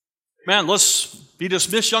Man, let's be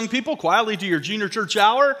dismissed, young people, quietly to your junior church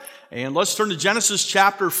hour. And let's turn to Genesis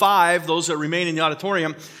chapter 5, those that remain in the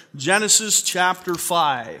auditorium. Genesis chapter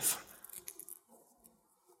 5.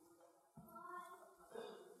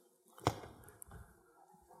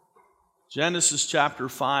 Genesis chapter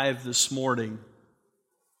 5 this morning.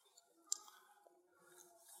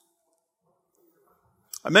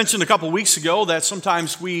 I mentioned a couple weeks ago that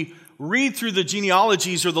sometimes we read through the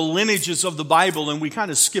genealogies or the lineages of the Bible and we kind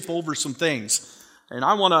of skip over some things. And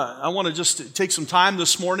I want to just take some time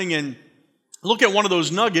this morning and look at one of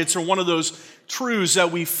those nuggets or one of those truths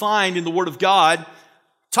that we find in the Word of God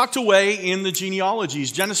tucked away in the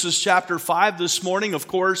genealogies. Genesis chapter 5 this morning, of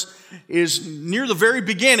course, is near the very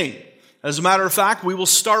beginning. As a matter of fact, we will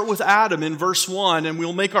start with Adam in verse 1 and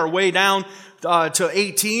we'll make our way down to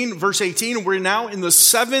 18, verse 18. And we're now in the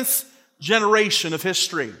seventh generation of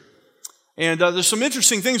history. And there's some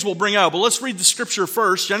interesting things we'll bring out, but let's read the scripture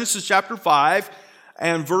first. Genesis chapter 5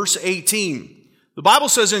 and verse 18. The Bible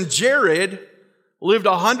says, "And Jared lived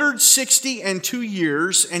 162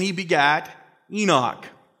 years, and he begat Enoch."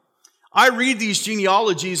 I read these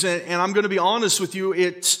genealogies, and I'm going to be honest with you,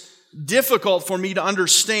 it's difficult for me to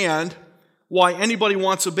understand why anybody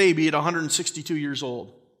wants a baby at 162 years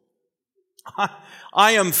old.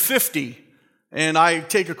 I am 50, and I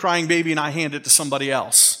take a crying baby and I hand it to somebody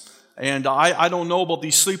else. And I don't know about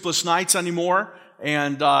these sleepless nights anymore,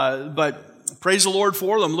 but praise the Lord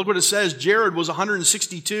for them. Look what it says. Jared was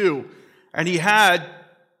 162, and he had,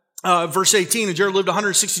 verse 18, and Jared lived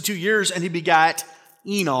 162 years, and he begat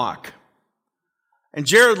Enoch. And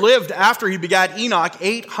Jared lived after he begat Enoch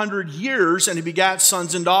 800 years, and he begat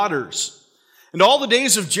sons and daughters. And all the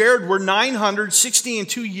days of Jared were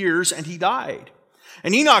 962 years, and he died.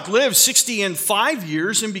 And Enoch lived 65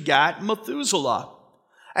 years and begat Methuselah.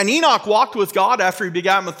 And Enoch walked with God after he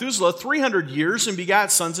begat Methuselah 300 years and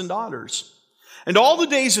begat sons and daughters. And all the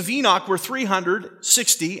days of Enoch were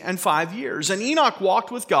 365 years. And Enoch walked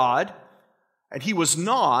with God, and he was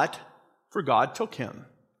not, for God took him.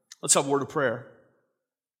 Let's have a word of prayer.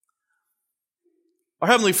 Our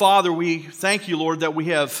Heavenly Father, we thank you, Lord, that we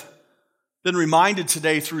have been reminded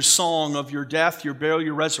today through song of your death, your burial,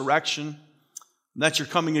 your resurrection, and that you're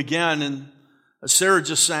coming again. And as Sarah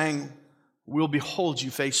just sang, we'll behold you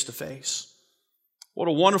face to face. What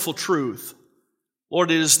a wonderful truth. Lord,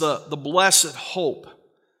 it is the blessed hope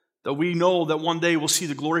that we know that one day we'll see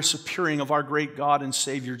the glorious appearing of our great God and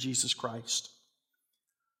Savior, Jesus Christ.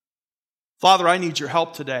 Father, I need your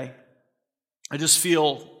help today. I just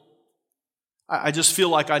feel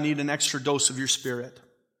like I need an extra dose of your Spirit.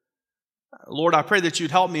 Lord, I pray that you'd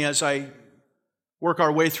help me as I work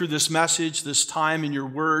our way through this message, this time in your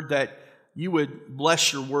word, that you would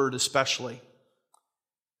bless your word especially.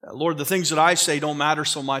 Lord, the things that I say don't matter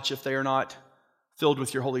so much if they are not filled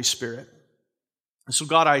with your Holy Spirit. And so,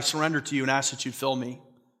 God, I surrender to you and ask that you fill me.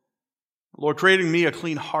 Lord, creating me a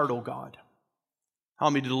clean heart, O God.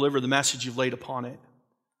 Help me to deliver the message you've laid upon it.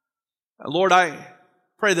 Lord, I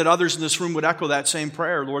pray that others in this room would echo that same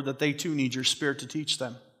prayer, Lord, that they too need your Spirit to teach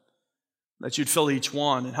them. That you'd fill each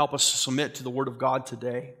one and help us to submit to the Word of God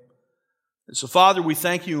today. And so, Father, we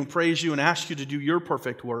thank you and praise you and ask you to do your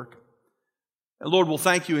perfect work. And Lord, we'll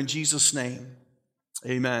thank you in Jesus' name.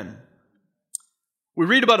 Amen. We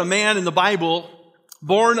read about a man in the Bible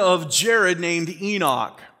born of Jared named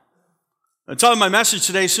Enoch. The title of my message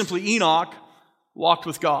today is simply Enoch walked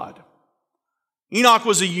with God. Enoch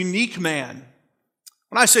was a unique man.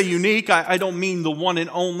 When I say unique, I don't mean the one and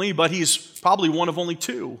only, but he's probably one of only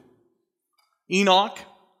two. Enoch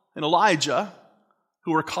and Elijah,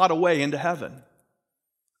 who were caught away into heaven.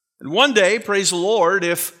 And one day, praise the Lord,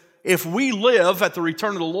 if we live at the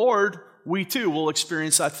return of the Lord, we too will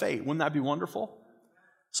experience that fate. Wouldn't that be wonderful?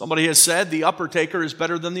 Somebody has said the upper taker is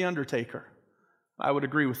better than the undertaker. I would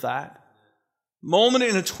agree with that. Moment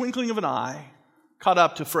in a twinkling of an eye, caught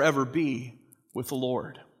up to forever be with the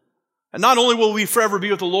Lord. And not only will we forever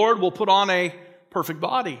be with the Lord, we'll put on a perfect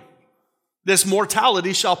body. This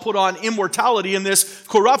mortality shall put on immortality, and this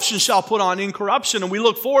corruption shall put on incorruption. And we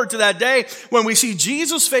look forward to that day when we see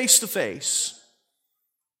Jesus face to face.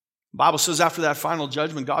 The Bible says after that final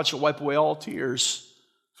judgment, God shall wipe away all tears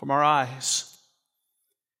from our eyes.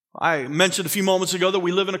 I mentioned a few moments ago that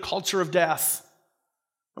we live in a culture of death,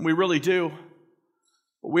 and we really do.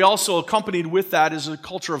 But we also, accompanied with that, is a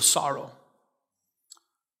culture of sorrow,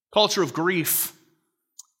 culture of grief,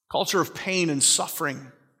 culture of pain and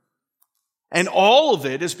suffering. And all of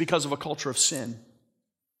it is because of a culture of sin.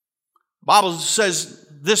 The Bible says,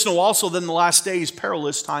 "This know also that in the last days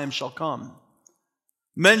perilous times shall come.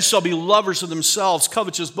 Men shall be lovers of themselves,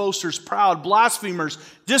 covetous, boasters, proud, blasphemers,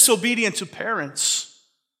 disobedient to parents,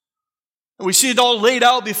 And we see it all laid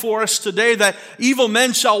out before us today that evil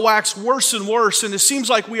men shall wax worse and worse. And it seems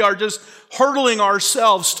like we are just hurtling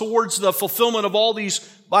ourselves towards the fulfillment of all these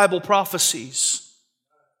Bible prophecies.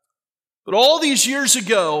 But all these years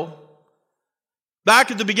ago, back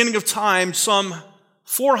at the beginning of time, some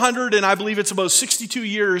 400 and I believe it's about 62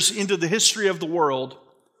 years into the history of the world,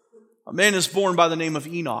 a man is born by the name of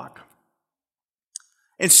Enoch.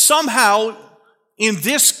 And somehow, in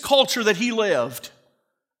this culture that he lived,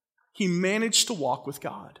 he managed to walk with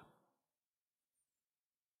God.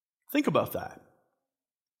 Think about that.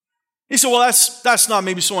 He said, well, that's not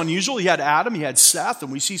maybe so unusual. He had Adam, he had Seth,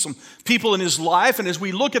 and we see some people in his life. And as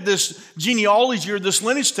we look at this genealogy or this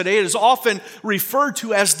lineage today, it is often referred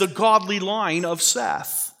to as the godly line of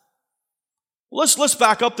Seth. Let's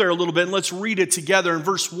back up there a little bit and let's read it together in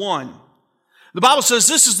verse 1. The Bible says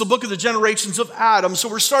this is the book of the generations of Adam. So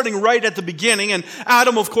we're starting right at the beginning. And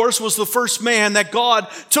Adam, of course, was the first man that God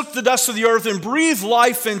took the dust of the earth and breathed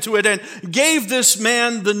life into it and gave this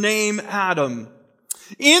man the name Adam.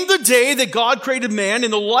 In the day that God created man,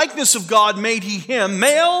 in the likeness of God made he him,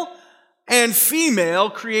 male and female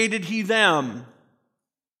created he them.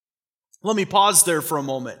 Let me pause there for a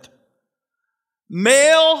moment.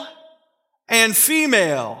 Male and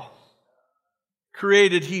female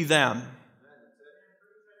created he them.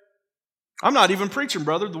 I'm not even preaching,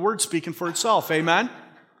 brother. The word's speaking for itself. Amen?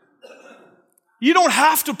 You don't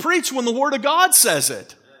have to preach when the Word of God says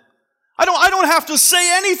it. I don't have to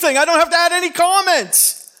say anything. I don't have to add any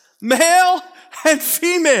comments. Male and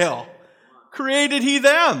female created he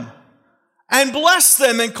them and blessed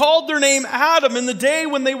them and called their name Adam in the day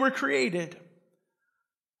when they were created.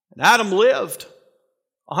 And Adam lived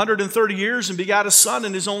 130 years and begat a son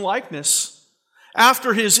in his own likeness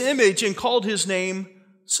after his image and called his name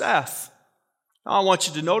Seth. Now I want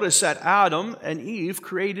you to notice that Adam and Eve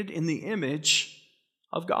created in the image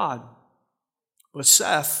of God. But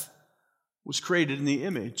Seth was created in the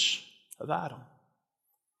image of Adam.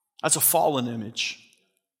 That's a fallen image.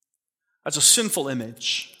 That's a sinful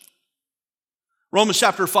image. Romans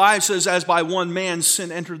chapter 5 says, as by one man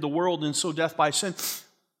sin entered the world, and so death by sin.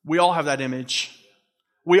 We all have that image.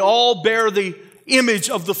 We all bear the image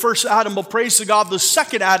of the first Adam, but praise to God, the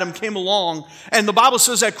second Adam came along, and the Bible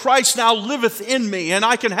says that Christ now liveth in me, and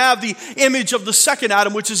I can have the image of the second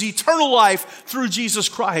Adam, which is eternal life through Jesus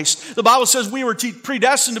Christ. The Bible says we were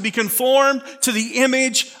predestined to be conformed to the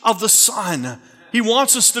image of the Son. He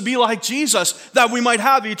wants us to be like Jesus, that we might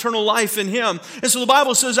have eternal life in Him. And so the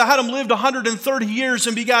Bible says Adam lived 130 years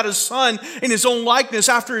and begat a son in his own likeness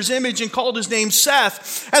after his image and called his name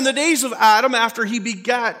Seth. And the days of Adam after he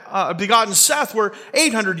begotten Seth were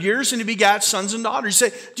 800 years, and he begat sons and daughters. You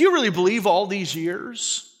say, do you really believe all these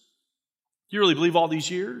years? Do you really believe all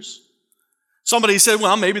these years? Somebody said,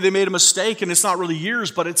 well, maybe they made a mistake and it's not really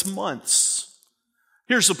years, but it's months.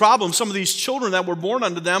 Here's the problem. Some of these children that were born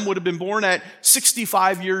unto them would have been born at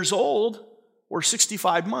 65 years old or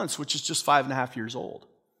 65 months, which is just 5.5 years old.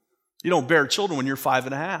 You don't bear children when you're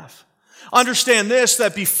 5.5. Understand this,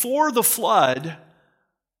 that before the flood,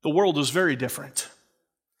 the world was very different.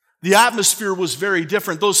 The atmosphere was very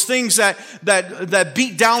different. Those things that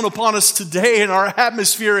beat down upon us today in our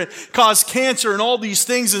atmosphere and cause cancer and all these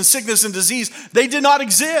things and sickness and disease, they did not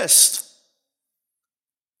exist.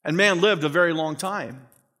 And man lived a very long time.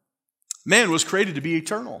 Man was created to be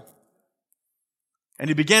eternal. And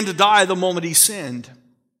he began to die the moment he sinned.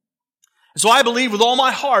 So I believe with all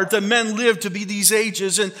my heart that men lived to be these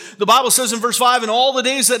ages. And the Bible says in verse 5, and all the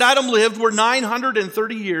days that Adam lived were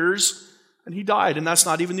 930 years, and he died. And that's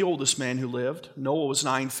not even the oldest man who lived. Noah was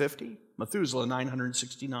 950, Methuselah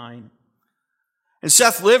 969. And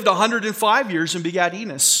Seth lived 105 years and begat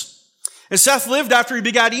Enos. And Seth lived after he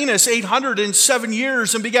begat Enos 807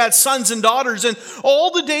 years and begat sons and daughters. And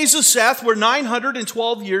all the days of Seth were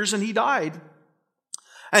 912 years, and he died.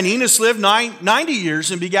 And Enos lived 90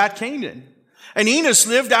 years and begat Canaan. And Enos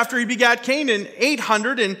lived after he begat Canaan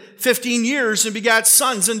 815 years and begat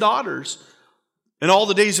sons and daughters. And all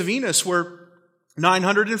the days of Enos were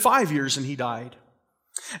 905 years, and he died.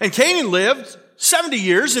 And Canaan lived 70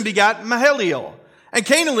 years and begat Mahalalel. And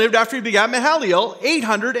Canaan lived after he begat Mahalalel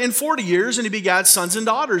 840 years, and he begat sons and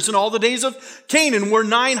daughters. And all the days of Canaan were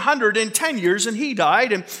 910 years, and he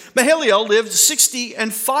died. And Mahalalel lived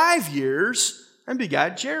 65 years and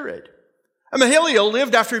begat Jared. And Mahalalel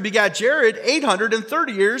lived after he begat Jared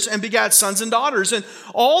 830 years and begat sons and daughters. And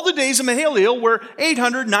all the days of Mahalalel were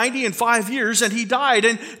 895 years, and he died.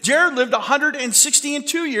 And Jared lived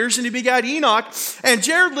 162 years, and he begat Enoch. And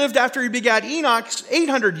Jared lived after he begat Enoch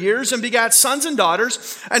 800 years and begat sons and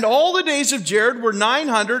daughters. And all the days of Jared were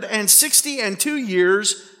 962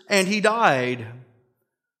 years, and he died.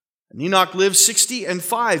 And Enoch lived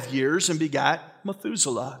 65 years and begat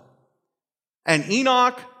Methuselah. And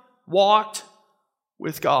Enoch walked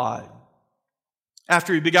with God.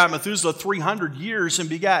 After he begat Methuselah 300 years and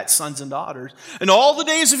begat sons and daughters. And all the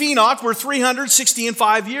days of Enoch were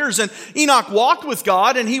 365 years. And Enoch walked with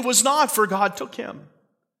God, and he was not, for God took him.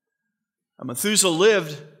 And Methuselah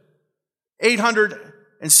lived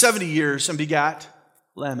 870 years and begat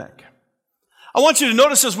Lamech. I want you to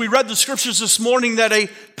notice as we read the scriptures this morning that a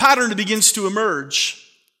pattern begins to emerge.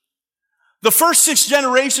 The first 6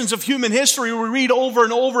 generations of human history, we read over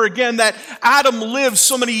and over again that Adam lived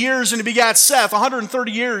so many years and he begat Seth,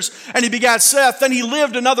 130 years, and he begat Seth. Then he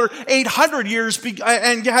lived another 800 years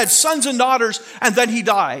and had sons and daughters, and then he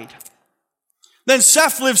died. Then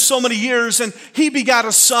Seth lived so many years and he begat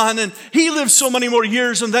a son, and he lived so many more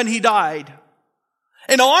years, and then he died.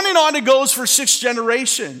 And on it goes for 6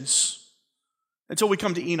 generations until we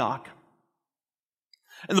come to Enoch.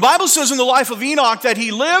 And the Bible says in the life of Enoch that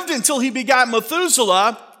he lived until he begat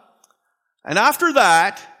Methuselah, and after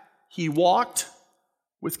that, he walked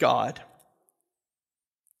with God.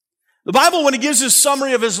 The Bible, when it gives his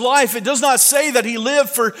summary of his life, it does not say that he lived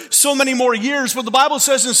for so many more years, but the Bible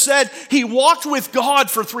says instead, he walked with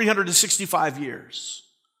God for 365 years.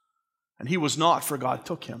 And he was not, for God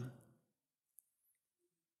took him.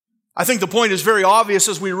 I think the point is very obvious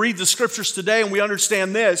as we read the scriptures today and we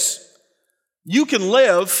understand this. You can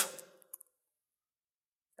live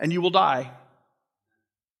and you will die.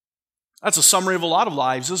 That's a summary of a lot of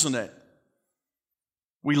lives, isn't it?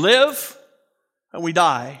 We live and we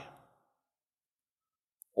die.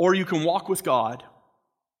 Or you can walk with God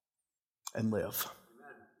and live.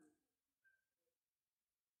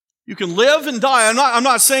 You can live and die. I'm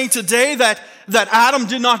not saying today that Adam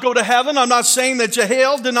did not go to heaven. I'm not saying that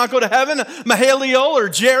Jehiel did not go to heaven. Mahalalel or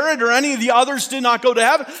Jared or any of the others did not go to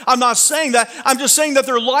heaven. I'm not saying that. I'm just saying that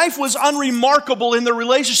their life was unremarkable in their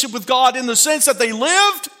relationship with God in the sense that they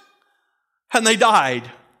lived and they died.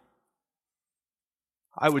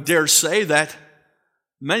 I would dare say that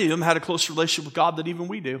many of them had a closer relationship with God than even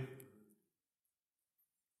we do.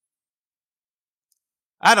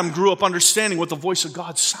 Adam grew up understanding what the voice of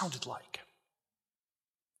God sounded like.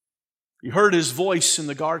 He heard his voice in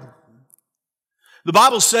the garden. The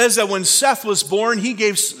Bible says that when Seth was born, he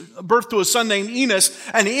gave birth to a son named Enos,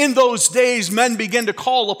 and in those days men began to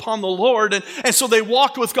call upon the Lord, and so they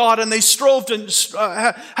walked with God and they strove to,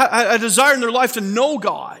 a desire in their life to know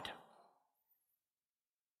God.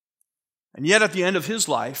 And yet at the end of his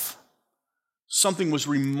life, something was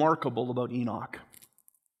remarkable about Enoch.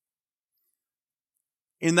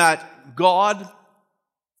 In that God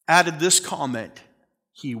added this comment,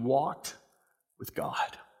 he walked with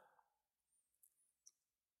God.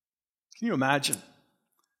 Can you imagine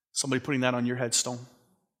somebody putting that on your headstone?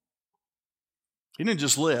 He didn't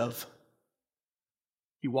just live,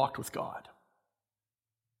 he walked with God.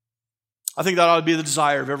 I think that ought to be the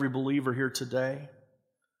desire of every believer here today.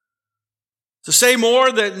 To say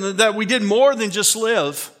more, that we did more than just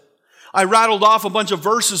live. I rattled off a bunch of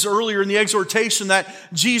verses earlier in the exhortation that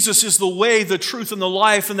Jesus is the way, the truth, and the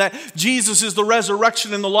life, and that Jesus is the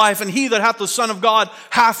resurrection and the life, and he that hath the Son of God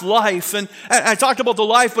hath life. And I talked about the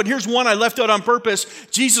life, but here's one I left out on purpose.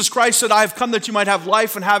 Jesus Christ said, I have come that you might have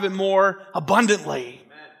life and have it more abundantly.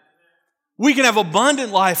 Amen. We can have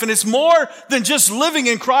abundant life, and it's more than just living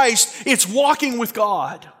in Christ. It's walking with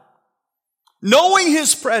God. Knowing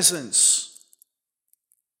his presence.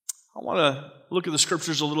 I want to look at the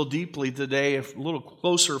scriptures a little deeply today, a little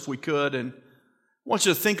closer if we could, and I want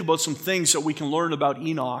you to think about some things that we can learn about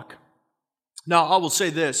Enoch. Now, I will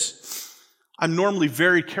say this. I'm normally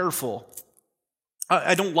very careful.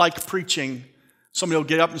 I don't like preaching. Somebody will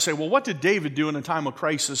get up and say, well, what did David do in a time of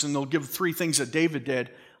crisis? And they'll give 3 things that David did.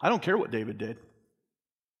 I don't care what David did.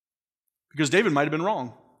 Because David might have been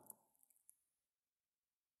wrong.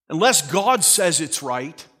 Unless God says it's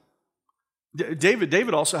right.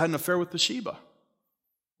 David also had an affair with Bathsheba.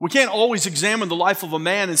 We can't always examine the life of a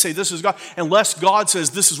man and say this is God, unless God says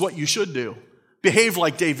this is what you should do. Behave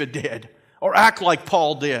like David did, or act like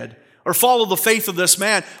Paul did, or follow the faith of this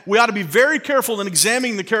man. We ought to be very careful in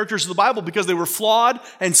examining the characters of the Bible because they were flawed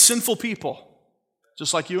and sinful people,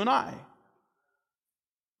 just like you and I.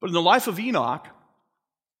 But in the life of Enoch,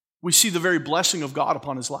 we see the very blessing of God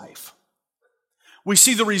upon his life. We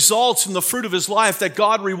see the results and the fruit of his life that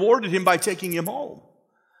God rewarded him by taking him home.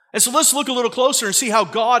 And so let's look a little closer and see how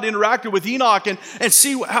God interacted with Enoch and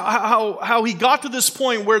see how he got to this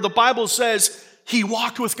point where the Bible says he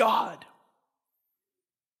walked with God.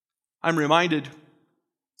 I'm reminded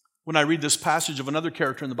when I read this passage of another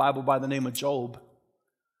character in the Bible by the name of Job,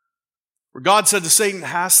 where God said to Satan,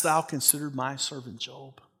 hast thou considered my servant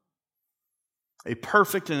Job? A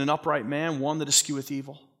perfect and an upright man, one that escheweth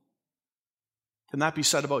evil. Can that be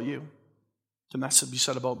said about you? Can that be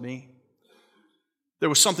said about me? There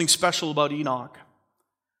was something special about Enoch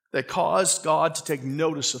that caused God to take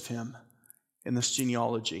notice of him in this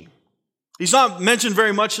genealogy. He's not mentioned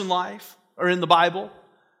very much in life or in the Bible,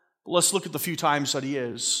 but let's look at the few times that he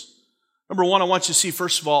is. Number one, I want you to see,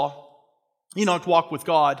 first of all, Enoch walked with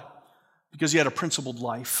God because he had a principled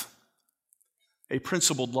life. A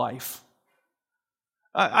principled life.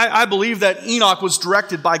 I believe that Enoch was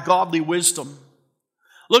directed by godly wisdom.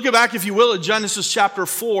 Look back, if you will, at Genesis chapter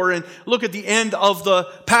 4 and look at the end of the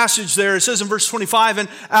passage there. It says in verse 25, and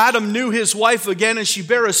Adam knew his wife again, and she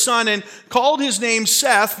bare a son and called his name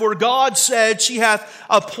Seth, for God said, she hath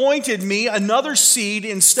appointed me another seed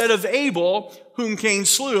instead of Abel, whom Cain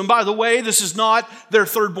slew. And by the way, this is not their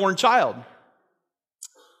third-born child.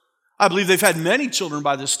 I believe they've had many children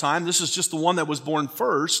by this time. This is just the one that was born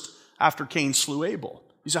first after Cain slew Abel.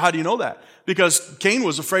 You say, how do you know that? Because Cain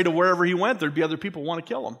was afraid of wherever he went, there'd be other people who want to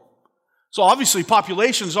kill him. So obviously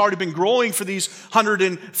population has already been growing for these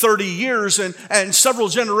 130 years and several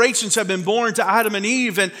generations have been born to Adam and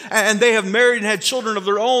Eve and they have married and had children of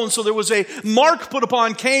their own. So there was a mark put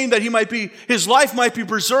upon Cain that his life might be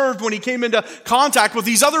preserved when he came into contact with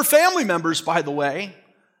these other family members, by the way,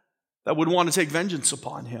 that would want to take vengeance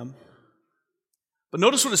upon him. But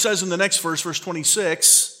notice what it says in the next verse, verse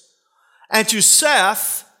 26. And to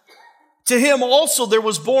Seth, to him also there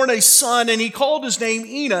was born a son, and he called his name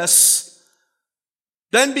Enos.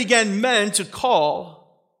 Then began men to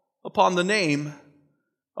call upon the name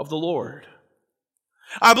of the Lord.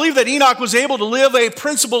 I believe that Enoch was able to live a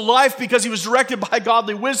principled life because he was directed by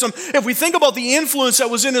godly wisdom. If we think about the influence that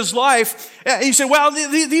was in his life, you say, well,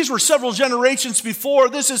 these were several generations before.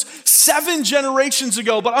 This is 7 generations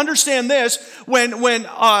ago. But understand this, when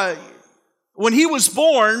he was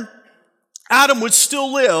born, Adam would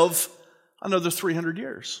still live another 300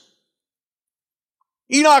 years.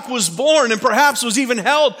 Enoch was born and perhaps was even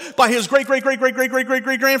held by his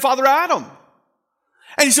great-great-great-great-great-great-great-grandfather Adam.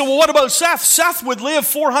 And he said, well, what about Seth? Seth would live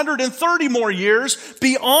 430 more years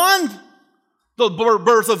beyond the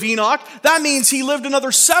birth of Enoch. That means he lived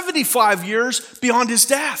another 75 years beyond his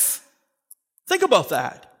death. Think about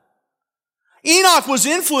that. Enoch was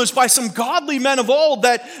influenced by some godly men of old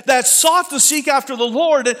that sought to seek after the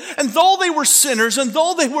Lord. And though they were sinners and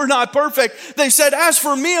though they were not perfect, they said, as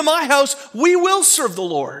for me and my house, we will serve the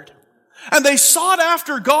Lord. And they sought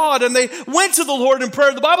after God and they went to the Lord in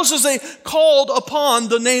prayer. The Bible says they called upon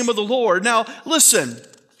the name of the Lord. Now, listen,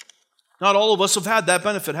 not all of us have had that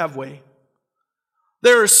benefit, have we?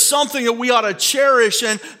 There is something that we ought to cherish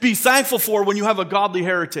and be thankful for when you have a godly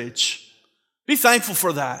heritage. Be thankful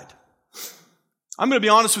for that. I'm going to be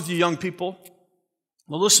honest with you, young people.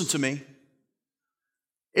 Now listen to me.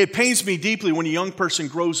 It pains me deeply when a young person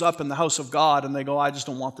grows up in the house of God and they go, I just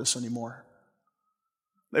don't want this anymore.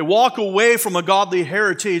 They walk away from a godly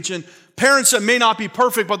heritage, and parents that may not be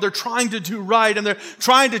perfect, but they're trying to do right, and they're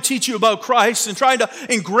trying to teach you about Christ and trying to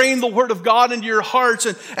ingrain the Word of God into your hearts.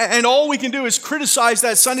 And all we can do is criticize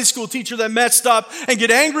that Sunday school teacher that messed up and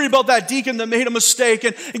get angry about that deacon that made a mistake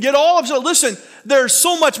and get all upset. Listen, there's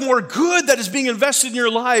so much more good that is being invested in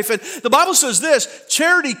your life. And the Bible says this,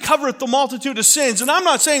 charity covereth the multitude of sins. And I'm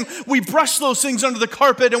not saying we brush those things under the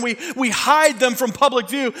carpet and we hide them from public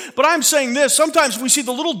view, but I'm saying this, sometimes we see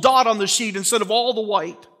the little dot on the sheet instead of all the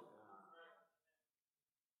white.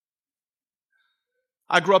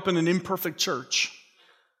 I grew up in an imperfect church.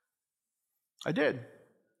 I did.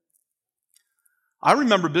 I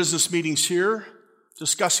remember business meetings here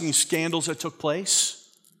discussing scandals that took place.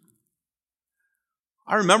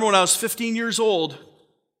 I remember when I was 15 years old,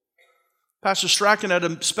 Pastor Strachan at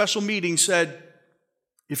a special meeting said,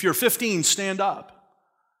 if you're 15, stand up.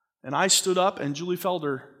 And I stood up, and Julie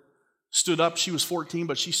Felder stood up. She was 14,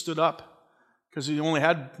 but she stood up because he only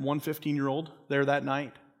had one 15-year-old there that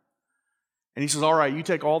night. And he says, all right, you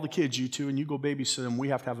take all the kids, you two, and you go babysit them. We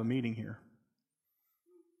have to have a meeting here.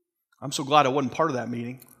 I'm so glad I wasn't part of that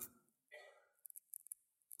meeting.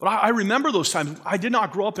 But I remember those times. I did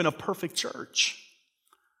not grow up in a perfect church.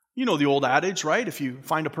 You know the old adage, right? If you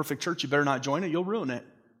find a perfect church, you better not join it. You'll ruin it.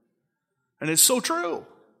 And it's so true.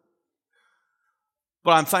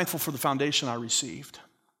 But I'm thankful for the foundation I received.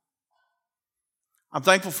 I'm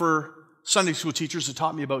thankful for Sunday school teachers that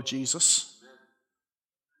taught me about Jesus.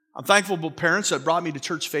 I'm thankful for parents that brought me to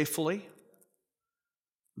church faithfully.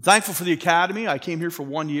 I'm thankful for the academy. I came here for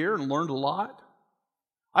 1 year and learned a lot.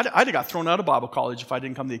 I'd have got thrown out of Bible college if I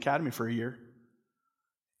didn't come to the academy for a year.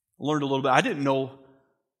 Learned a little bit. I didn't know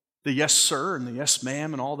the yes sir and the yes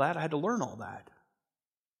ma'am and all that. I had to learn all that.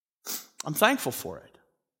 I'm thankful for it.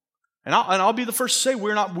 And I'll be the first to say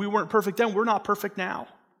we weren't perfect then. We're not perfect now.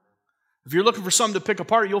 If you're looking for something to pick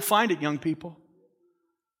apart, you'll find it, young people.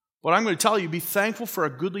 But I'm going to tell you, be thankful for a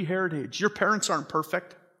goodly heritage. Your parents aren't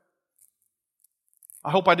perfect.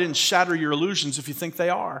 I hope I didn't shatter your illusions if you think they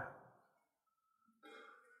are.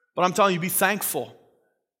 But I'm telling you, be thankful.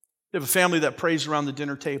 You have a family that prays around the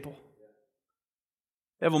dinner table.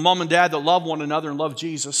 You have a mom and dad that love one another and love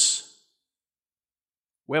Jesus.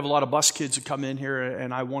 We have a lot of bus kids that come in here,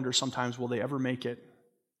 and I wonder sometimes, will they ever make it?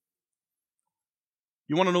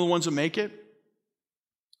 You want to know the ones that make it?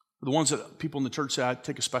 The ones that people in the church say, I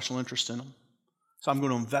take a special interest in them. So I'm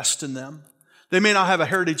going to invest in them. They may not have a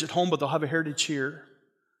heritage at home, but they'll have a heritage here.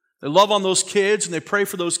 They love on those kids, and they pray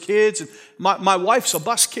for those kids. And my wife's a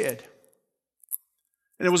bus kid.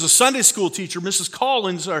 And it was a Sunday school teacher, Mrs.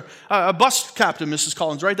 Collins, or a bus captain, Mrs.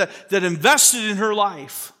 Collins, right, that invested in her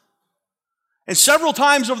life. And several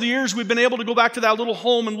times over the years, we've been able to go back to that little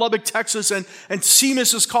home in Lubbock, Texas, and see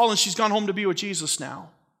Mrs. Collins. She's gone home to be with Jesus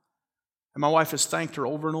now. And my wife has thanked her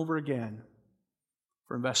over and over again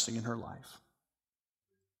for investing in her life.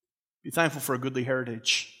 Be thankful for a goodly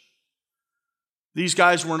heritage. These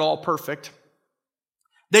guys weren't all perfect.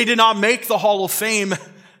 They did not make the Hall of Fame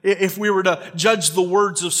if we were to judge the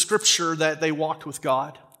words of Scripture that they walked with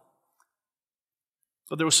God.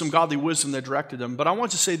 But there was some godly wisdom that directed them. But I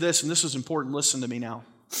want to say this, and this is important. Listen to me now.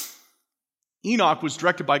 Enoch was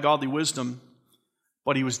directed by godly wisdom,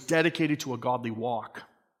 but he was dedicated to a godly walk.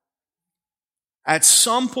 At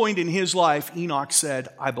some point in his life, Enoch said,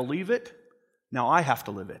 I believe it, now I have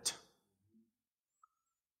to live it.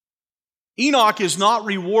 Enoch is not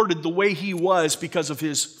rewarded the way he was because of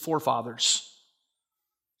his forefathers.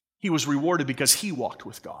 He was rewarded because he walked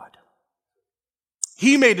with God.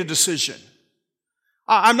 He made a decision.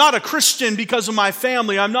 I'm not a Christian because of my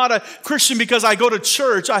family. I'm not a Christian because I go to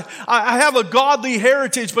church. I have a godly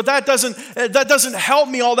heritage, but that doesn't help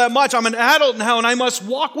me all that much. I'm an adult now, and I must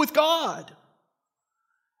walk with God.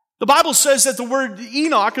 The Bible says that the word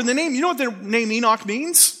Enoch, and the name, you know what the name Enoch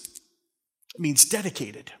means? It means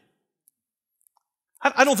dedicated.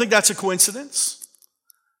 I don't think that's a coincidence.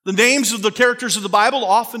 The names of the characters of the Bible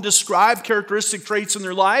often describe characteristic traits in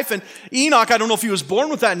their life. And Enoch, I don't know if he was born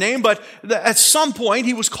with that name, but at some point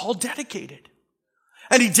he was called dedicated.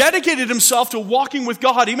 And he dedicated himself to walking with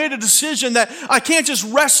God. He made a decision that I can't just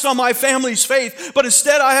rest on my family's faith, but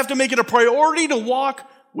instead I have to make it a priority to walk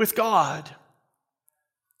with God.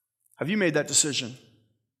 Have you made that decision?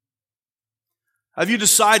 Have you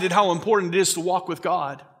decided how important it is to walk with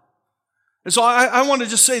God? And so I want to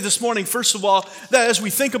just say this morning, first of all, that as we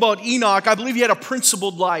think about Enoch, I believe he had a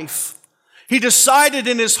principled life. He decided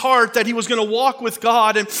in his heart that he was going to walk with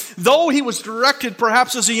God. And though he was directed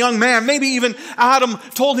perhaps as a young man, maybe even Adam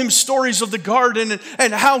told him stories of the garden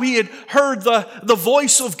and how he had heard the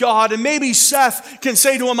voice of God. And maybe Seth can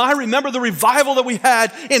say to him, I remember the revival that we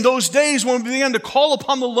had in those days when we began to call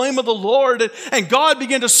upon the name of the Lord. And God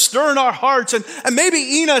began to stir in our hearts. And maybe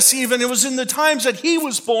Enos even, it was in the times that he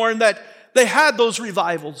was born that they had those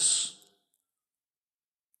revivals.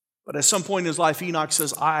 But at some point in his life, Enoch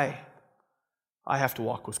says, I have to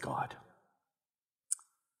walk with God.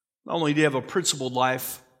 Not only did he have a principled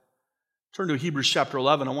life, turn to Hebrews chapter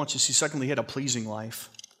 11. I want you to see, secondly, he had a pleasing life.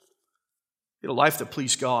 He had a life that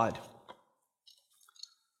pleased God.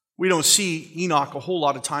 We don't see Enoch a whole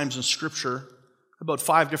lot of times in Scripture, about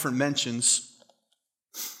 5 different mentions.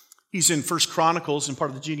 He's in 1 Chronicles and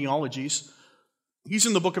part of the genealogies. He's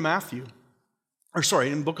in the book of Matthew.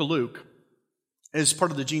 In the book of Luke, as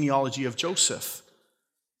part of the genealogy of Joseph,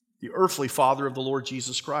 the earthly father of the Lord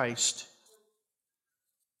Jesus Christ.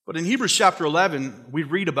 But in Hebrews chapter 11, we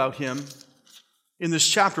read about him in this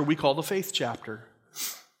chapter we call the faith chapter.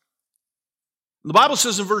 The Bible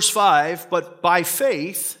says in verse 5, but by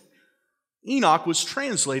faith, Enoch was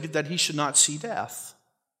translated that he should not see death.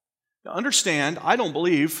 Now understand, I don't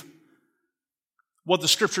believe what the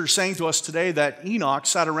Scripture is saying to us today, that Enoch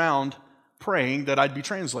sat around praying that I'd be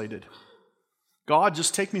translated. God,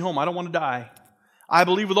 just take me home. I don't want to die. I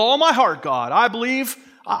believe with all my heart, God. I believe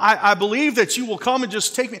that you will come and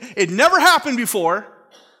just take me. It never happened before,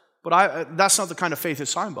 but that's not the kind of faith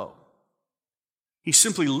it's talking about. He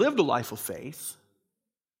simply lived a life of faith,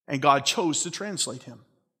 and God chose to translate him.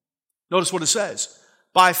 Notice what it says.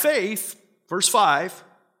 By faith, verse 5,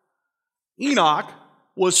 Enoch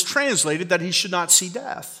was translated that he should not see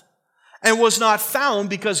death, and was not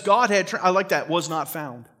found because God had, I like that, was not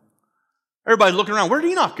found. Everybody looking around, where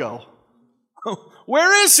did Enoch go?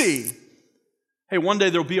 Where is he? Hey, one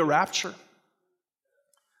day there'll be a rapture.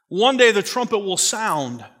 One day the trumpet will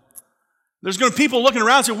sound. There's going to be people looking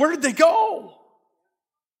around and say, where did they go?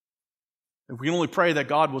 And we can only pray that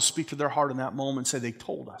God will speak to their heart in that moment and say, they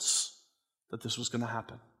told us that this was going to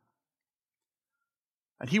happen.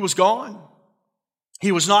 And he was gone.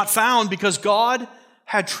 He was not found because God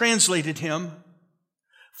had translated him.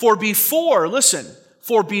 For before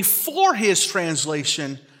his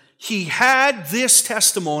translation, he had this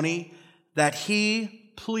testimony that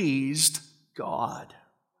he pleased God.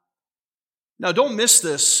 Now, don't miss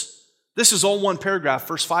this. This is all one paragraph.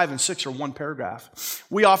 Verse 5 and 6 are one paragraph.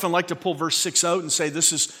 We often like to pull verse 6 out and say,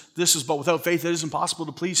 this is, but without faith it is impossible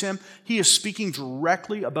to please him. He is speaking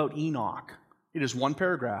directly about Enoch. It is one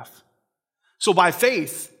paragraph. So by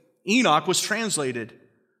faith, Enoch was translated,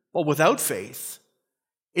 but without faith,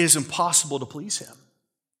 it is impossible to please him.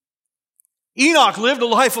 Enoch lived a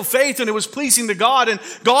life of faith and it was pleasing to God, and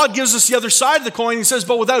God gives us the other side of the coin. He says,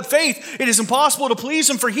 but without faith, it is impossible to please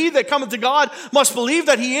him, for he that cometh to God must believe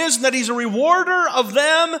that he is, and that he's a rewarder of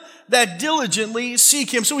them that diligently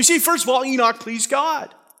seek him. So we see, first of all, Enoch pleased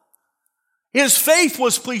God. His faith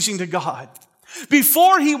was pleasing to God.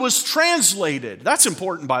 Before he was translated, that's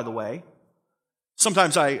important, by the way.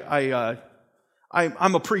 Sometimes I'm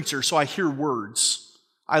a preacher, so I hear words.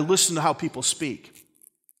 I listen to how people speak.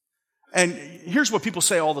 And here's what people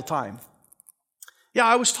say all the time. Yeah,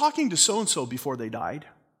 I was talking to so-and-so before they died.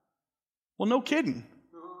 Well, no kidding.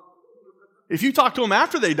 If you talked to them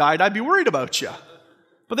after they died, I'd be worried about you.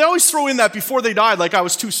 But they always throw in that before they died, like I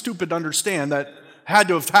was too stupid to understand that had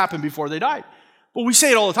to have happened before they died. But we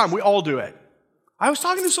say it all the time. We all do it. I was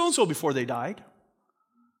talking to so-and-so before they died.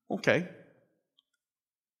 Okay.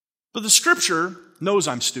 But the Scripture knows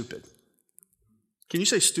I'm stupid. Can you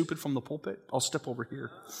say stupid from the pulpit? I'll step over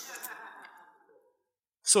here.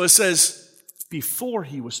 So it says, before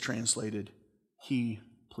he was translated, he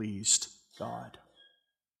pleased God.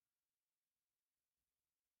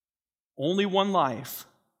 Only one life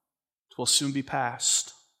will soon be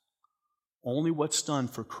past. Only what's done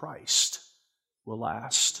for Christ will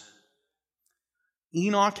last.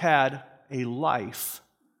 Enoch had a life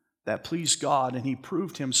that pleased God, and he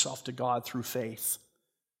proved himself to God through faith,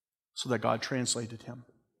 so that God translated him.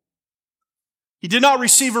 He did not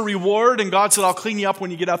receive a reward, and God said, I'll clean you up when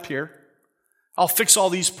you get up here. I'll fix all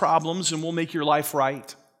these problems, and we'll make your life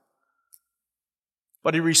right.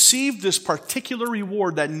 But he received this particular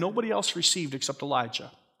reward that nobody else received except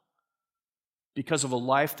Elijah, because of a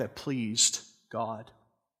life that pleased God.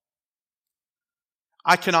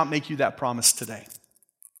 I cannot make you that promise today.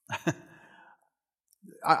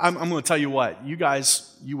 I'm going to tell you what, you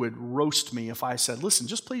guys, you would roast me if I said, listen,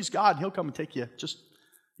 just please God, and he'll come and take you.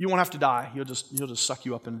 You won't have to die. He'll just suck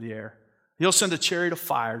you up into the air. He'll send a chariot of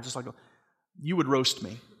fire, just like you would roast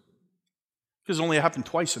me. Because it only happened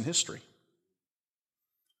twice in history.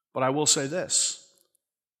 But I will say this.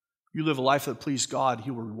 You live a life that pleases God, he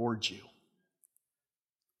will reward you.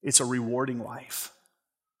 It's a rewarding life.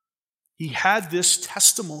 He had this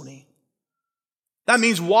testimony. That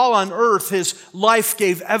means while on earth, his life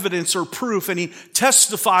gave evidence or proof, and he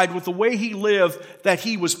testified with the way he lived that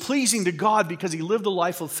he was pleasing to God because he lived a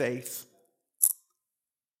life of faith.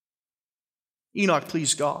 Enoch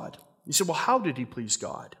pleased God. You say, well, how did he please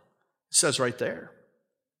God? It says right there.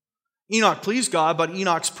 Enoch pleased God, but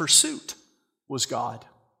Enoch's pursuit was God.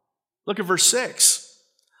 Look at verse 6.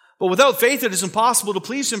 But without faith it is impossible to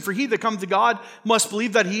please him, for he that cometh to God must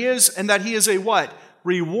believe that he is, and that he is a what?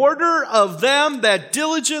 Rewarder of them that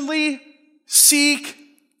diligently seek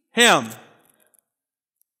him.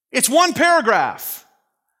 It's one paragraph.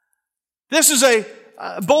 This is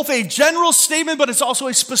both a general statement, but it's also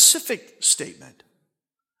a specific statement.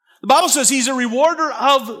 The Bible says he's a rewarder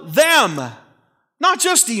of them, not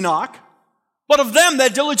just Enoch, but of them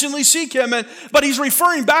that diligently seek him. But he's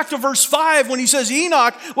referring back to verse 5 when he says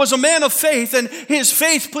Enoch was a man of faith, and his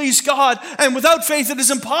faith pleased God. And without faith it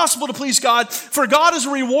is impossible to please God, for God is a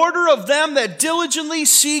rewarder of them that diligently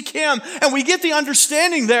seek him. And we get the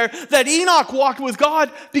understanding there that Enoch walked with God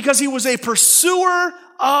because he was a pursuer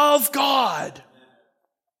of God.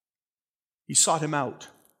 He sought him out.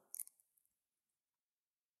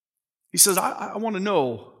 He says, I want to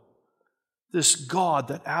know this God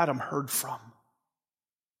that Adam heard from.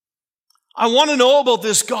 I want to know about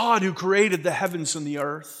this God who created the heavens and the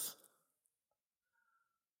earth.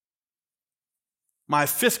 My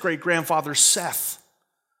 5th great-grandfather, Seth,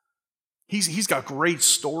 he's got great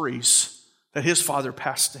stories that his father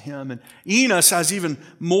passed to him. And Enos has even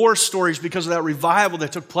more stories because of that revival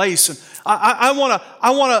that took place. And I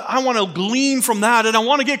want to glean from that, and I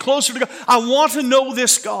want to get closer to God. I want to know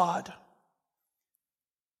this God.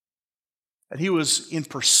 And he was in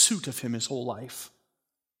pursuit of him his whole life.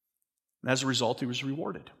 And as a result, he was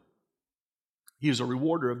rewarded. He is a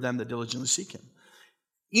rewarder of them that diligently seek him.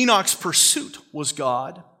 Enoch's pursuit was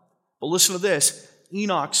God. But listen to this,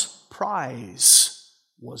 Enoch's prize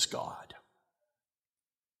was God.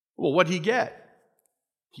 Well, what did he get?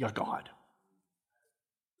 He got God.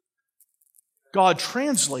 God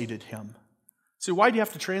translated him. So why do you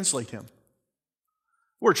have to translate him?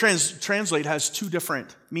 The word translate has two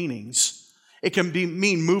different meanings. It can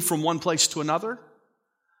mean move from one place to another,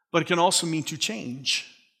 but it can also mean to change.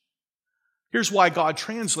 Here's why God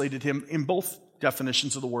translated him in both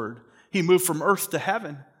definitions of the word. He moved from earth to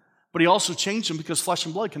heaven, but he also changed him because flesh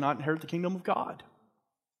and blood cannot inherit the kingdom of God.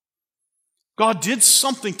 God did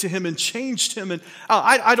something to him and changed him. And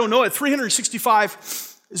I don't know, at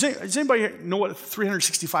 365, does anybody know what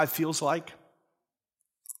 365 feels like?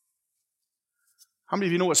 How many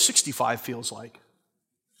of you know what 65 feels like?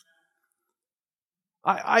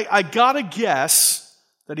 I gotta guess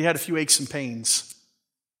that he had a few aches and pains.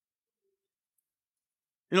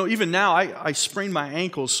 You know, even now, I sprained my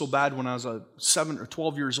ankles so bad when I was 7 or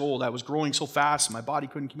 12 years old. I was growing so fast, and my body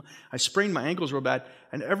couldn't keep. I sprained my ankles real bad,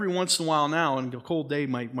 and every once in a while now, on a cold day,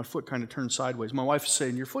 my foot kind of turns sideways. My wife is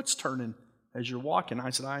saying, "Your foot's turning as you're walking."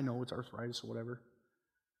 I said, "I know, it's arthritis or whatever."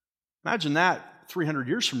 Imagine that 300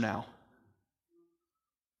 years from now.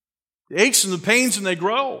 The aches and the pains, and they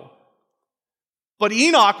grow. But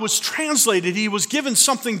Enoch was translated. He was given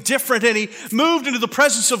something different, and he moved into the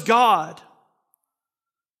presence of God.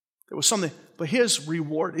 There was something, but his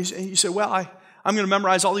reward, he said, well, I'm going to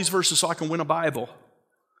memorize all these verses so I can win a Bible.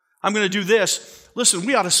 I'm going to do this. Listen,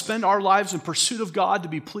 we ought to spend our lives in pursuit of God to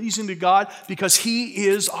be pleasing to God because he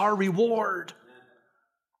is our reward.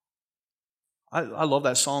 I love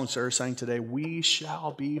that song Sarah sang today, "We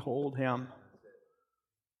shall behold him."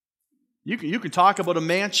 You can talk about a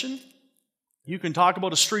mansion. You can talk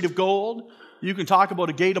about a street of gold. You can talk about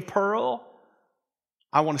a gate of pearl.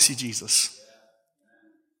 I want to see Jesus.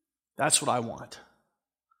 That's what I want.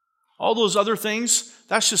 All those other things,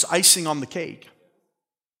 that's just icing on the cake.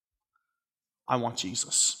 I want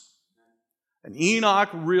Jesus. And Enoch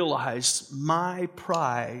realized, my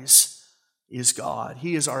prize is God.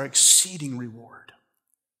 He is our exceeding reward.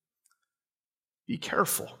 Be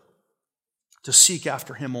careful to seek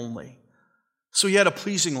after him only. So he had a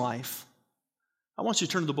pleasing life. I want you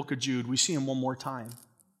to turn to the book of Jude. We see him one more time.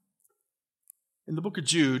 In the book of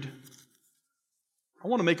Jude, I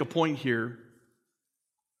want to make a point here.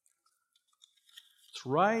 It's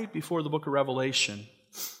right before the book of Revelation.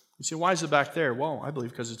 You say, why is it back there? Well, I believe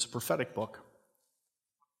because it's a prophetic book.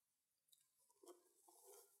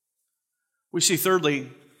 We see,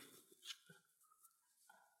 thirdly,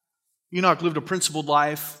 Enoch lived a principled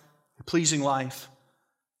life, a pleasing life,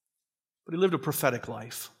 but he lived a prophetic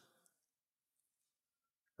life.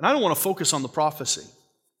 And I don't want to focus on the prophecy,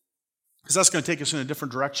 because that's going to take us in a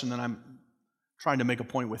different direction than I'm trying to make a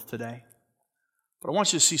point with today. But I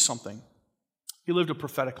want you to see something. He lived a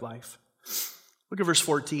prophetic life. Look at verse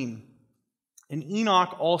 14. And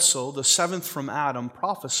Enoch also, the seventh from Adam,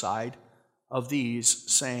 prophesied of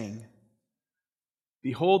these, saying,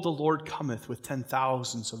 Behold, the Lord cometh with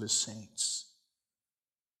 10,000s of his saints,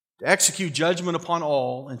 to execute judgment upon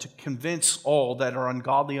all, and to convince all that are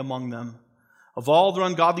ungodly among them, of all their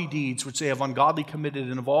ungodly deeds which they have ungodly committed,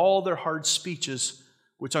 and of all their hard speeches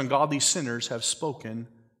which ungodly sinners have spoken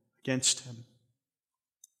against him.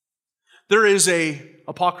 There is an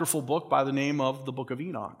apocryphal book by the name of the Book of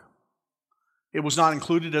Enoch. It was not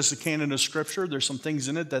included as the canon of Scripture. There's some things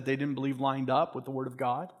in it that they didn't believe lined up with the Word of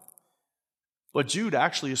God. But Jude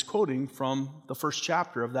actually is quoting from the first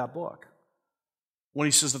chapter of that book, when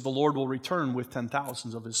he says that the Lord will return with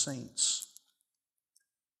 10,000s of his saints.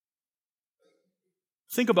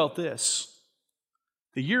 Think about this.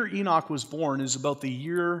 The year Enoch was born is about the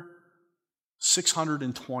year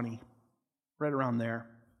 620, right around there.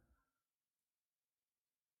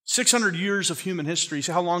 600 years of human history.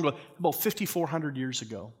 So how long ago? About 5,400 years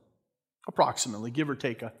ago, approximately, give or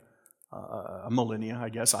take a millennia, I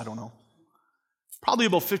guess. I don't know. Probably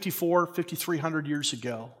about 5,300 years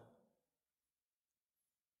ago.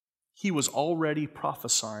 He was already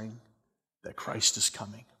prophesying that Christ is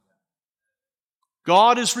coming.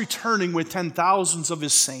 God is returning with 10,000s of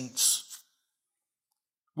his saints.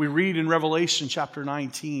 We read in Revelation chapter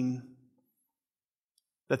 19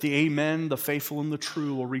 that the Amen, the faithful and the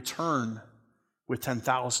true, will return with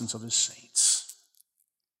 10,000s of his saints.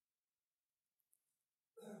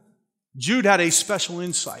 Jude had a special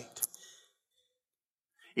insight.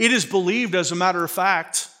 It is believed, as a matter of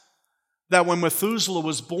fact, that when Methuselah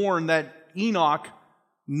was born, that Enoch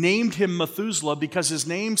named him Methuselah because his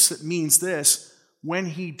name means this: when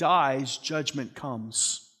he dies, judgment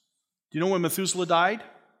comes. Do you know when Methuselah died?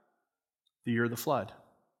 The year of the flood.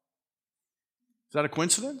 Is that a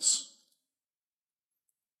coincidence?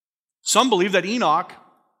 Some believe that Enoch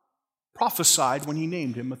prophesied when he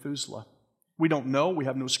named him Methuselah. We don't know. We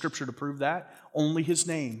have no scripture to prove that. Only his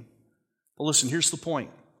name. But listen, here's the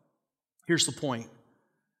point. Here's the point.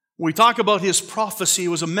 When we talk about his prophecy, it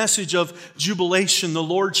was a message of jubilation. The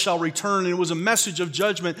Lord shall return. And it was a message of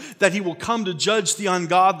judgment that he will come to judge the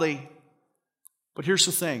ungodly. But here's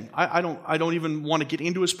the thing. I don't even want to get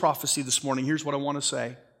into his prophecy this morning. Here's what I want to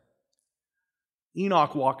say.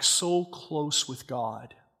 Enoch walked so close with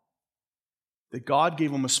God that God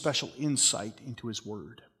gave him a special insight into his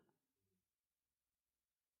word.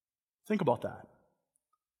 Think about that.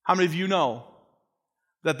 How many of you know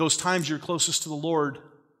that those times you're closest to the Lord,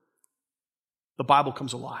 the Bible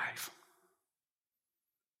comes alive?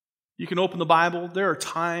 You can open the Bible. There are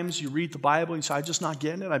times you read the Bible and you say, I'm just not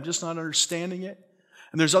getting it. I'm just not understanding it.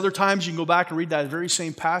 And there's other times you can go back and read that very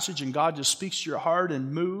same passage and God just speaks to your heart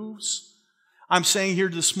and moves. I'm saying here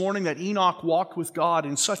this morning that Enoch walked with God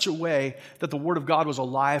in such a way that the Word of God was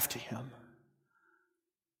alive to him.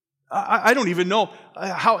 I don't even know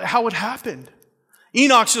how it happened.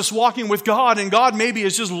 Enoch's just walking with God, and God maybe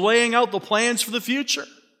is just laying out the plans for the future.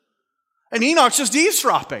 And Enoch's just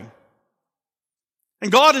eavesdropping. And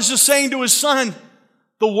God is just saying to his son,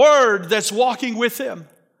 the Word that's walking with him,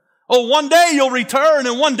 oh, one day you'll return,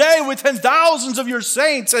 and one day with 10,000s of your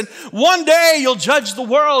saints, and one day you'll judge the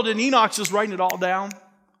world. And Enoch's just writing it all down.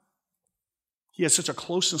 He had such a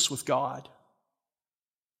closeness with God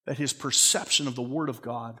that his perception of the Word of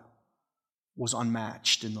God was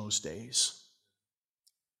unmatched in those days.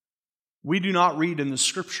 We do not read in the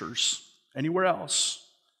Scriptures anywhere else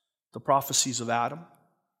the prophecies of Adam,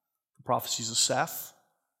 the prophecies of Seth,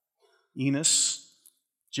 Enos,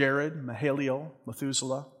 Jared, Mahalalel,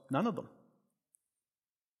 Methuselah, none of them.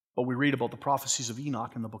 But we read about the prophecies of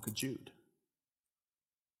Enoch in the book of Jude.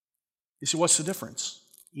 You see, what's the difference?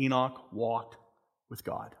 Enoch walked with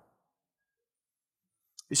God.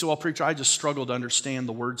 You say, well, preacher, I just struggle to understand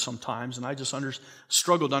the word sometimes, and I just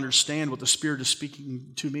struggle to understand what the Spirit is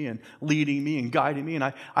speaking to me and leading me and guiding me, and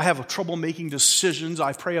I have trouble making decisions.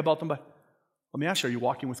 I pray about them, but let me ask you, are you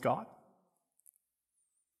walking with God?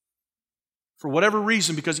 For whatever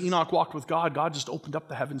reason, because Enoch walked with God, God just opened up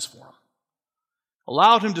the heavens for him,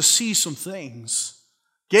 allowed him to see some things,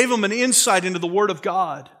 gave him an insight into the Word of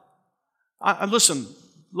God. Listen,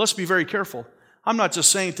 let's be very careful. I'm not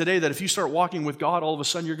just saying today that if you start walking with God, all of a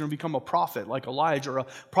sudden you're going to become a prophet like Elijah or a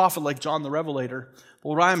prophet like John the Revelator. But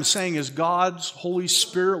what I'm saying is God's Holy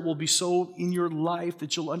Spirit will be so in your life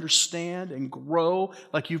that you'll understand and grow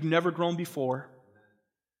like you've never grown before.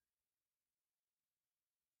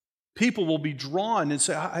 People will be drawn and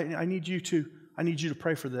say, I need you to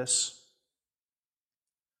pray for this.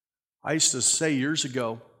 I used to say years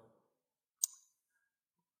ago,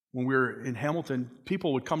 when we were in Hamilton,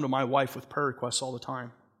 people would come to my wife with prayer requests all the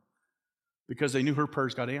time because they knew her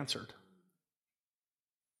prayers got answered.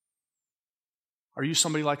 Are you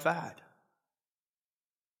somebody like that?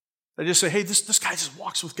 They just say, hey, this guy just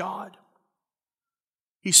walks with God.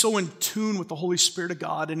 He's so in tune with the Holy Spirit of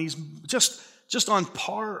God, and he's just on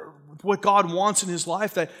par with what God wants in his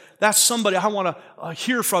life, that's somebody I want to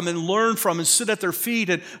hear from and learn from and sit at their feet.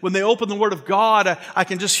 And when they open the Word of God, I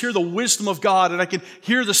can just hear the wisdom of God, and I can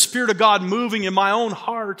hear the Spirit of God moving in my own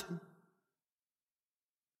heart.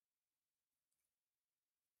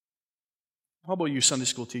 How about you, Sunday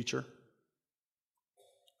school teacher?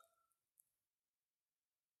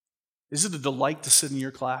 Is it a delight to sit in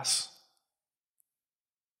your class?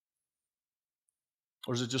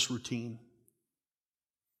 Or is it just routine?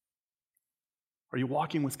 Are you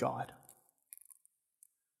walking with God?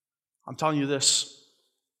 I'm telling you this.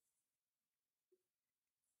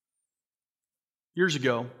 Years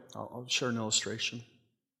ago, I'll share an illustration.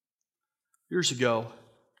 Years ago,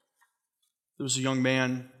 there was a young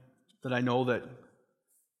man that I know that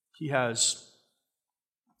he has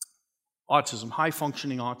autism,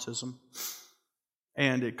 high-functioning autism,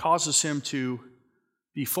 and it causes him to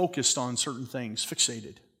be focused on certain things,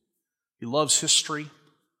 fixated. He loves history.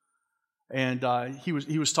 And he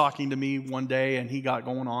was talking to me one day, and he got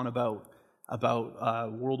going on about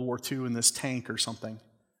World War II and this tank or something.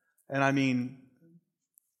 And I mean,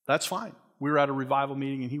 that's fine. We were at a revival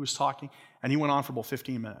meeting, and he was talking, and he went on for about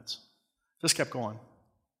 15 minutes. Just kept going.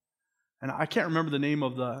 And I can't remember the name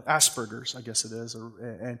of the Asperger's, I guess it is.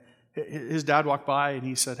 And his dad walked by, and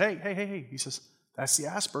he said, hey. He says, that's the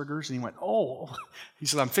Asperger's. And he went, oh. He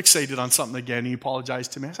said, I'm fixated on something again. And he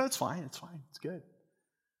apologized to me. I said, it's fine. It's good.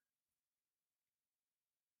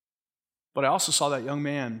 But I also saw that young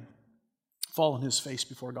man fall on his face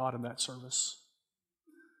before God in that service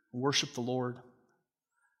and worship the Lord.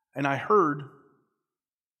 And I heard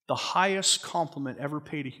the highest compliment ever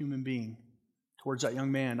paid a human being towards that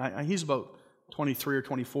young man. He's about 23 or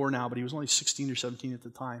 24 now, but he was only 16 or 17 at the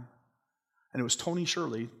time. And it was Tony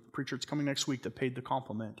Shirley, the preacher that's coming next week, that paid the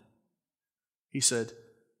compliment. He said,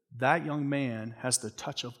 that young man has the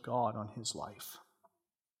touch of God on his life.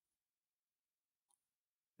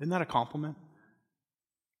 Isn't that a compliment?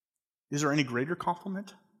 Is there any greater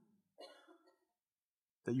compliment?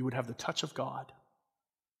 That you would have the touch of God.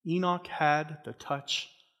 Enoch had the touch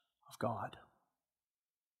of God.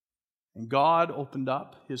 And God opened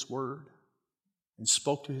up His Word and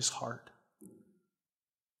spoke to his heart.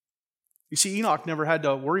 You see, Enoch never had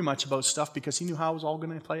to worry much about stuff because he knew how it was all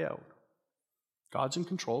going to play out. God's in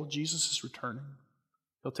control. Jesus is returning.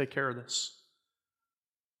 He'll take care of this.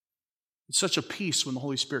 It's such a peace when the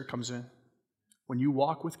Holy Spirit comes in. When you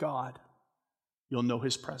walk with God, you'll know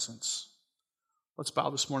His presence. Let's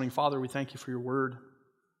bow this morning. Father, we thank You for Your word.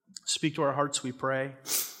 Speak to our hearts, we pray.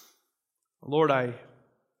 Lord, I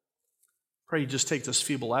pray You just take this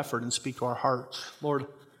feeble effort and speak to our hearts. Lord,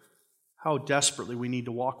 how desperately we need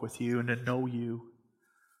to walk with You and to know You,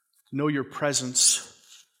 to know Your presence,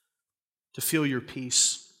 to feel Your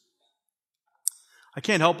peace. I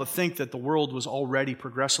can't help but think that the world was already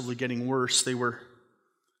progressively getting worse. They were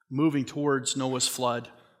moving towards Noah's flood,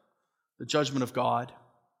 the judgment of God.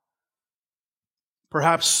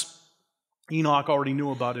 Perhaps Enoch already knew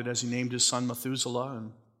about it as he named his son Methuselah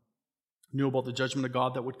and knew about the judgment of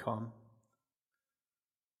God that would come.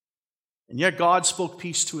 And yet God spoke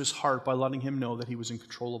peace to his heart by letting him know that He was in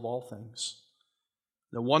control of all things.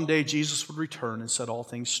 That one day Jesus would return and set all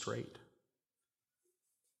things straight.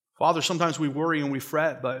 Father, sometimes we worry and we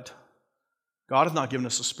fret, but God has not given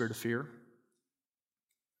us a spirit of fear.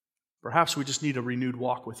 Perhaps we just need a renewed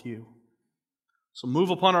walk with You. So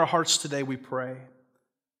move upon our hearts today, we pray.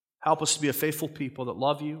 Help us to be a faithful people that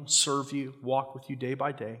love You, serve You, walk with You day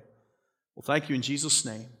by day. Well, thank You in Jesus'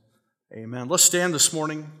 name. Amen. Let's stand this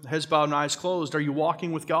morning, heads bowed and eyes closed. Are you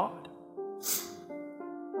walking with God?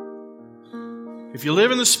 If you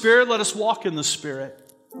live in the Spirit, let us walk in the Spirit.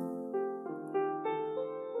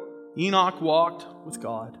 Enoch walked with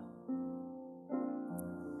God.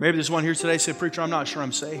 Maybe there's one here today say, "Preacher, I'm not sure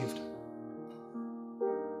I'm saved.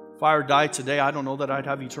 If I were to die today, I don't know that I'd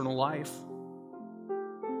have eternal life."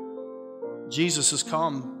 Jesus has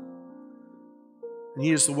come, and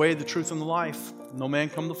He is the way, the truth, and the life. No man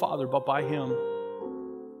come to the Father but by Him.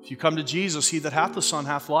 If you come to Jesus, he that hath the Son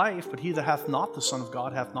hath life, but he that hath not the Son of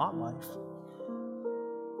God hath not life.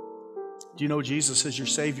 Do you know Jesus as your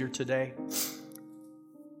Savior today?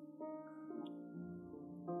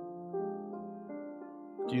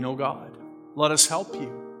 Do you know God? Let us help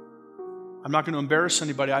you. I'm not going to embarrass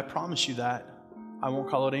anybody, I promise you that. I won't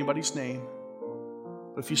call out anybody's name.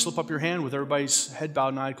 But if you slip up your hand with everybody's head bowed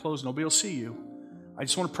and eye closed, nobody will see you. I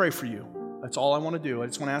just want to pray for you. That's all I want to do. I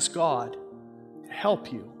just want to ask God to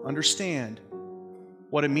help you understand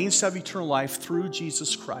what it means to have eternal life through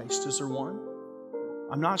Jesus Christ. Is there one?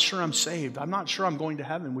 I'm not sure I'm saved. I'm not sure I'm going to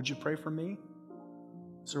heaven. Would you pray for me?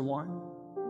 Is there one?